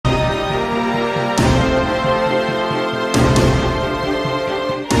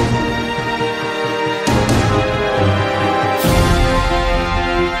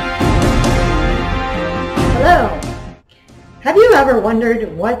Have you ever wondered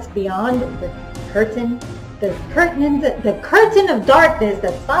what's beyond the curtain? The curtain of darkness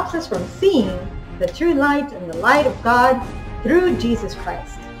that stops us from seeing the true light and the light of God through Jesus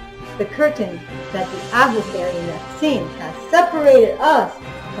Christ. The curtain that the adversary and that sin has separated us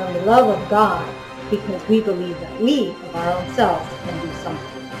from the love of God because we believe that we, of our own selves, can do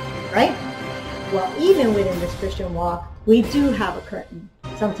something, right? Well, even within this Christian walk, we do have a curtain.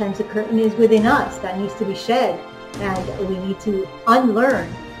 Sometimes the curtain is within us that needs to be shed, and we need to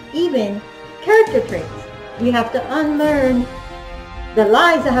unlearn even character traits. We have to unlearn the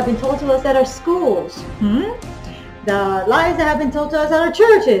lies that have been told to us at our schools, the lies that have been told to us at our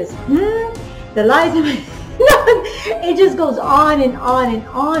churches, the lies that it just goes on and on and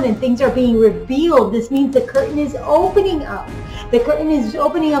on, and things are being revealed. This means the curtain is opening up. The curtain is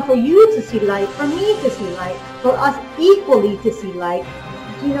opening up for you to see light, for me to see light, for us equally to see light.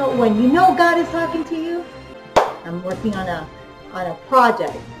 You know, when you know God is talking to you, I'm working on a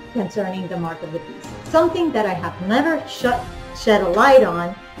project concerning the mark of the beast. Something that I have never shed a light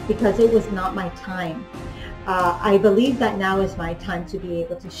on because it was not my time. I believe that now is my time to be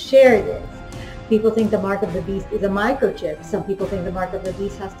able to share this. People think the mark of the beast is a microchip. Some people think the mark of the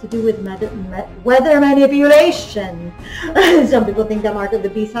beast has to do with weather manipulation. Some people think the mark of the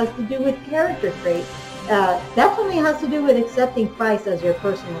beast has to do with character traits. Definitely has to do with accepting Christ as your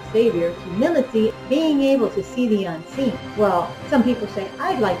personal Savior, humility, being able to see the unseen. Well, some people say,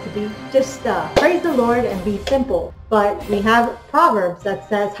 I'd like to be just praise the Lord and be simple. But we have Proverbs that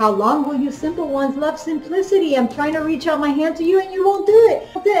says, how long will you simple ones love simplicity? I'm trying to reach out my hand to you and you won't do it.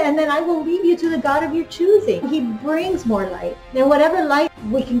 And then I will leave you to the God of your choosing. He brings more light. And whatever light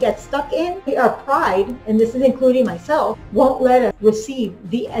we can get stuck in, our pride, and this is including myself, won't let us receive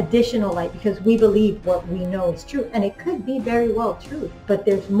the additional light because we believe what we know is true. And it could be very well true, but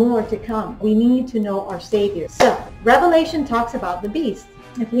there's more to come. We need to know our Savior. So Revelation talks about the beast.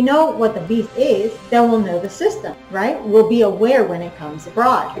 If we know what the beast is, then we'll know the system, right? We'll be aware when it comes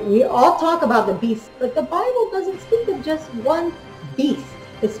abroad. We all talk about the beast, but the Bible doesn't speak of just one beast.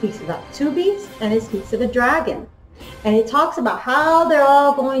 It speaks about two beasts, and it speaks of a dragon. And it talks about how they're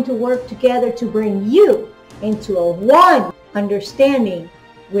all going to work together to bring you into a one understanding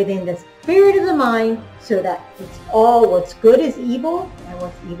within the spirit of the mind, so that it's all what's good is evil and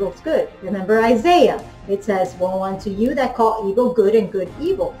what's evil is good. Remember Isaiah, it says, woe unto you that call evil good and good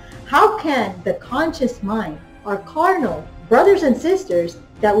evil. How can the conscious mind, our carnal brothers and sisters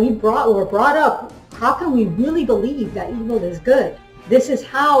that were brought up, how can we really believe that evil is good? This is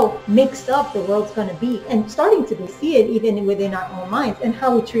how mixed up the world's going to be, and starting to see it even within our own minds and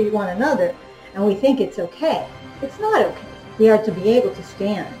how we treat one another. And we think it's okay. It's not okay. We are to be able to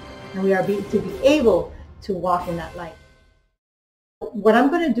stand, and we are to be able to walk in that light. What I'm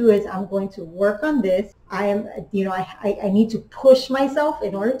going to do is I'm going to work on this. I need to push myself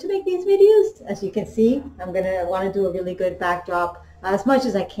in order to make these videos. As you can see, I want to do a really good backdrop as much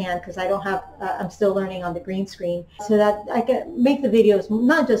as I can, because I don't have, I'm still learning on the green screen, so that I can make the videos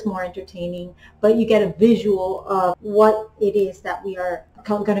not just more entertaining, but you get a visual of what it is that we are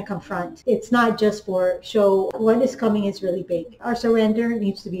going to confront. It's not just for show. What is coming is really big. Our surrender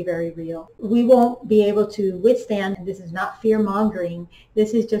needs to be very real. We won't be able to withstand, and this is not fear-mongering.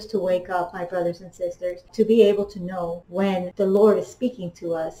 This is just to wake up, my brothers and sisters, to be able to know when the Lord is speaking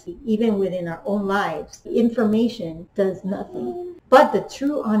to us, even within our own lives. Information does nothing. But the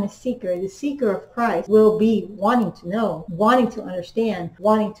true honest seeker, the seeker of Christ, will be wanting to know, wanting to understand,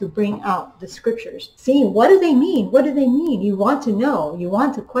 wanting to bring out the scriptures. Seeing, what do they mean? What do they mean? You want to know, you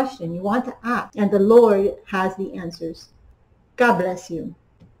want to question, you want to ask. And the Lord has the answers. God bless you.